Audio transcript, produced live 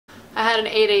I had an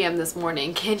 8 a.m. this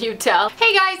morning, can you tell?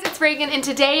 Hey guys, it's Reagan, and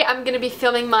today I'm gonna be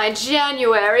filming my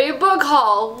January book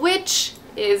haul, which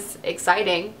is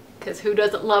exciting, because who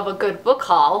doesn't love a good book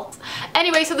haul?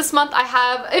 Anyway, so this month I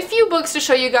have a few books to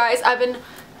show you guys. I've been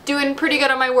doing pretty good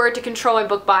on my word to control my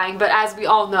book buying, but as we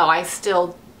all know, I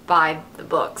still buy the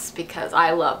books because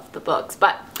I love the books.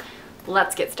 But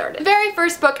let's get started. The very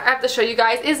first book I have to show you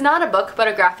guys is not a book, but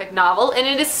a graphic novel, and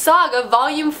it is Saga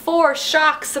Volume 4,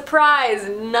 Shock, Surprise.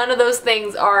 None of those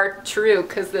things are true,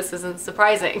 because this isn't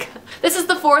surprising. This is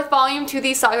the 4th volume to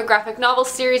the Saga graphic novel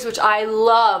series, which I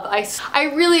love.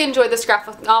 I really enjoy this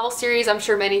graphic novel series. I'm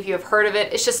sure many of you have heard of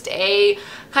it. It's just a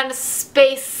kind of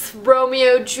space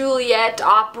Romeo Juliet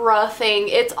opera thing.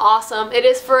 It's awesome. It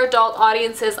is for adult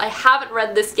audiences. I haven't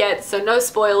read this yet, so no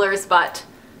spoilers, but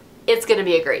it's gonna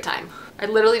be a great time. I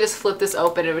literally just flipped this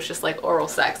open. It was just like oral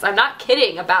sex. I'm not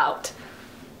kidding about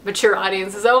mature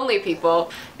audiences only,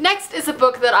 people. Next is a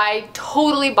book that I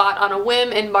totally bought on a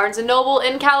whim in Barnes & Noble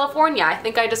in California. I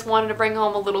think I just wanted to bring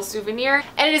home a little souvenir.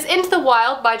 And it is Into the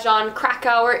Wild by Jon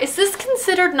Krakauer. Is this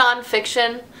considered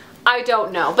nonfiction? I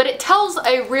don't know, but it tells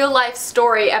a real life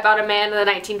story about a man in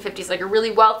the 1950s, like a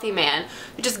really wealthy man,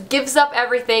 who just gives up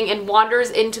everything and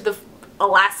wanders into the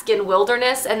Alaskan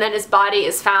wilderness, and then his body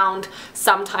is found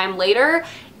sometime later.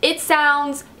 It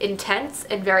sounds intense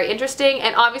and very interesting,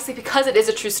 and obviously because it is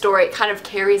a true story, it kind of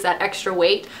carries that extra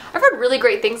weight. I've heard really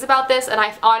great things about this, and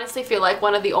I honestly feel like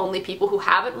one of the only people who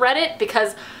haven't read it,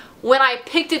 because when I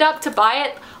picked it up to buy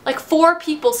it, like 4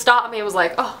 people stopped me and was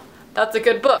like, oh, that's a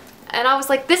good book. And I was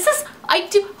like, how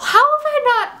have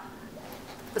I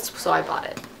not? So I bought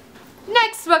it.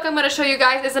 Next book I'm going to show you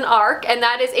guys is an ARC, and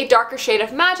that is A Darker Shade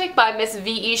of Magic by Miss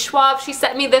V.E. Schwab. She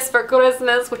sent me this for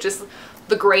Christmas, which is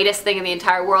the greatest thing in the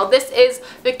entire world. This is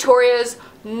Victoria's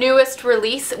newest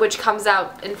release, which comes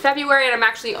out in February, and I'm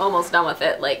actually almost done with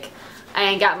it. Like, I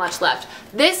ain't got much left.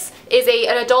 This is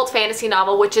an adult fantasy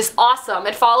novel, which is awesome.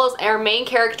 It follows our main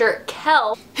character,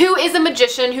 Kel, who is a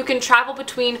magician who can travel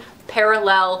between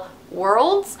parallel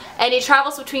worlds, and he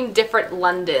travels between different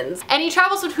Londons. And he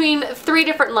travels between 3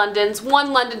 different Londons.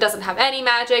 One London doesn't have any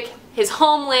magic. His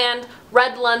homeland,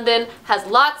 Red London, has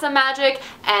lots of magic,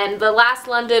 and the last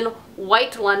London,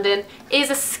 White London, is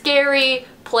a scary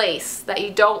place that you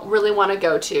don't really want to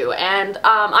go to. And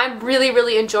I'm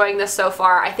really enjoying this so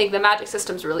far. I think the magic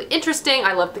system's really interesting.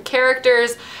 I love the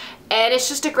characters, and it's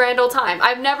just a grand old time.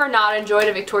 I've never not enjoyed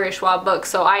a Victoria Schwab book,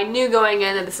 so I knew going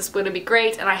in that this is going to be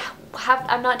great, and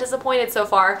I'm not disappointed so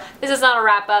far. This is not a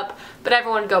wrap-up, but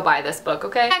everyone go buy this book,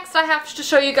 okay? Next I have to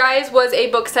show you guys was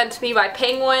a book sent to me by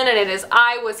Penguin, and it is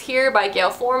I Was Here by Gail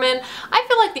Forman. I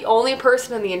feel like the only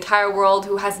person in the entire world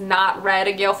who has not read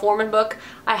a Gail Forman book.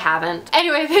 I haven't.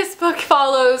 Anyway, this book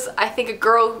follows, I think, a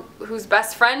girl whose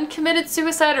best friend committed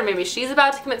suicide, or maybe she's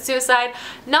about to commit suicide.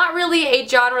 Not really a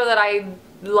genre that I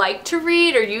like to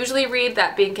read or usually read,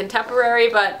 that being contemporary,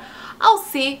 but I'll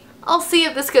see. I'll see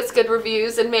if this gets good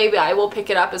reviews, and maybe I will pick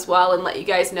it up as well and let you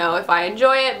guys know if I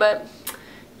enjoy it, but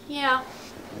yeah.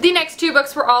 The next 2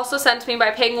 books were also sent to me by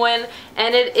Penguin,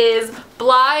 and it is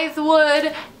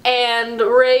Blythewood and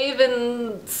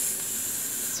Ravencliff.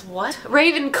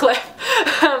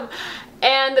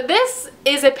 And this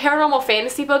is a paranormal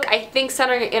fantasy book, I think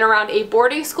centering in around a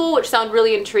boarding school, which sounds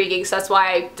really intriguing, so that's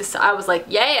why I was like,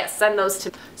 yeah, send those to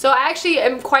me. So I actually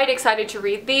am quite excited to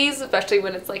read these, especially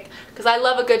when it's like, because I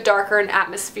love a good darker and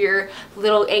atmosphere,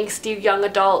 little angsty young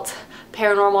adult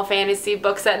paranormal fantasy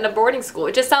book set in a boarding school.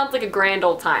 It just sounds like a grand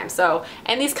old time. So,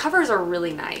 and these covers are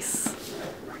really nice.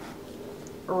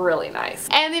 Really nice.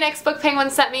 And the next book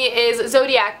Penguin sent me is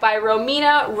Zodiac by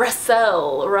Romina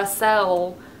Russell.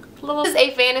 This is a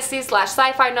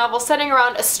fantasy/sci-fi novel centering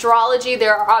around astrology.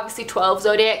 There are obviously 12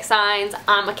 zodiac signs.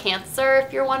 I'm a Cancer,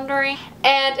 if you're wondering.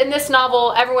 And in this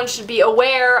novel, everyone should be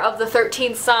aware of the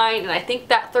 13th sign, and I think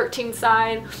that 13th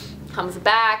sign comes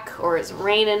back or is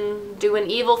reigning, doing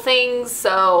evil things,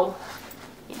 so.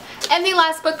 And the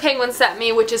last book Penguin sent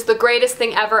me, which is the greatest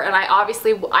thing ever, and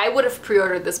I would have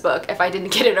pre-ordered this book if I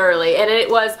didn't get it early, and it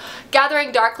was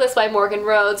Gathering Darkless by Morgan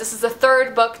Rhodes. This is the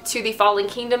 3rd book to the Fallen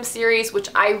Kingdom series, which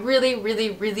I really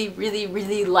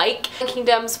like.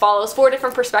 Kingdoms follows 4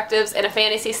 different perspectives in a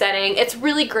fantasy setting. It's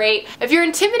really great. If you're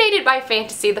intimidated by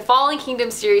fantasy, the Fallen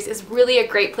Kingdom series is really a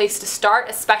great place to start,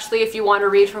 especially if you want to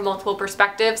read from multiple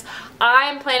perspectives.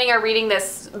 I'm planning on reading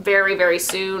this very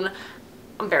soon.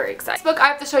 I'm very excited. This book I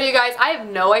have to show you guys, I have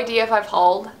no idea if I've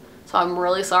hauled, so I'm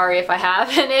really sorry if I have,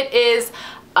 and it is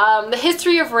The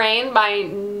History of Rain by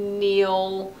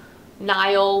Niall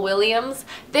Williams.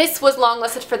 This was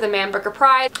longlisted for the Man Booker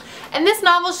Prize, and this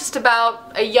novel is just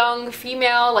about a young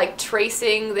female like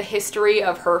tracing the history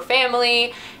of her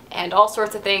family and all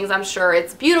sorts of things. I'm sure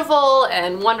it's beautiful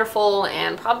and wonderful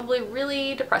and probably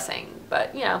really depressing,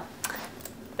 but you know,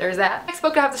 there's that. Next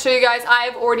book I have to show you guys,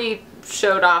 I've already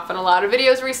showed off in a lot of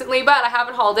videos recently, but I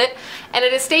haven't hauled it, and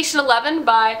it is Station 11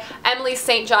 by Emily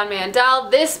St. John Mandel.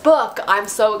 This book I'm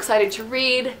so excited to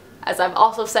read. As I've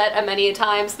also said many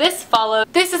times, this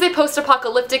is a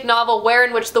post-apocalyptic novel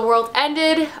in which the world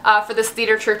ended, for this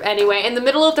theater troupe anyway, in the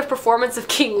middle of the performance of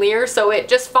King Lear, so it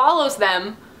just follows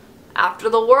them after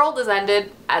the world has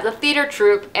ended as a theater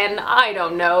troupe, and I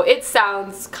don't know, it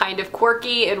sounds kind of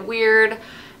quirky and weird,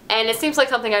 and it seems like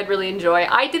something I'd really enjoy.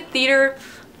 I did theater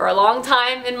for a long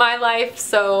time in my life,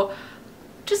 so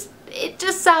it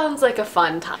just sounds like a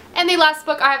fun time. And the last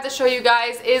book I have to show you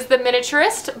guys is The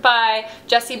Miniaturist by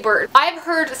Jessie Burton. I've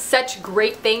heard such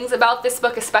great things about this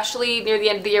book, especially near the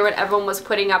end of the year when everyone was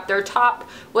putting up their top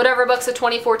whatever books of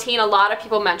 2014. A lot of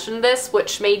people mentioned this,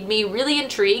 which made me really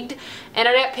intrigued, and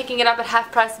I ended up picking it up at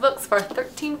Half Price Books for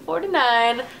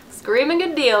 $13.49. Screaming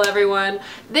good deal, everyone.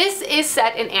 This is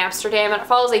set in Amsterdam, and it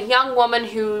follows a young woman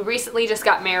who recently just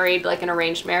got married, like an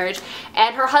arranged marriage,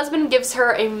 and her husband gives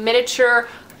her a miniature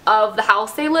of the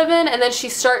house they live in, and then she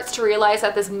starts to realize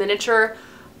that this miniature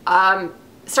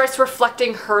starts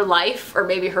reflecting her life, or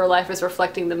maybe her life is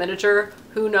reflecting the miniature,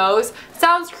 who knows.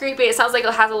 Sounds creepy. It sounds like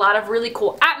it has a lot of really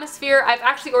cool atmosphere. I've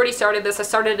actually already started this. I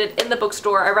started it in the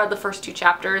bookstore. I read the first 2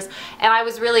 chapters, and I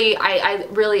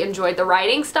really enjoyed the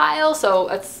writing style, so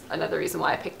that's another reason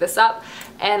why I picked this up,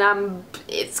 and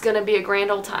it's gonna be a grand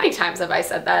old time. How many times have I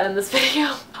said that in this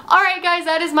video? Alright guys,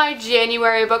 that is my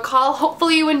January book haul.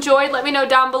 Hopefully you enjoyed. Let me know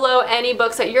down below any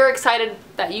books that you're excited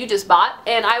that you just bought,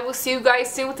 and I will see you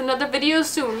guys soon with another video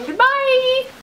soon. Goodbye!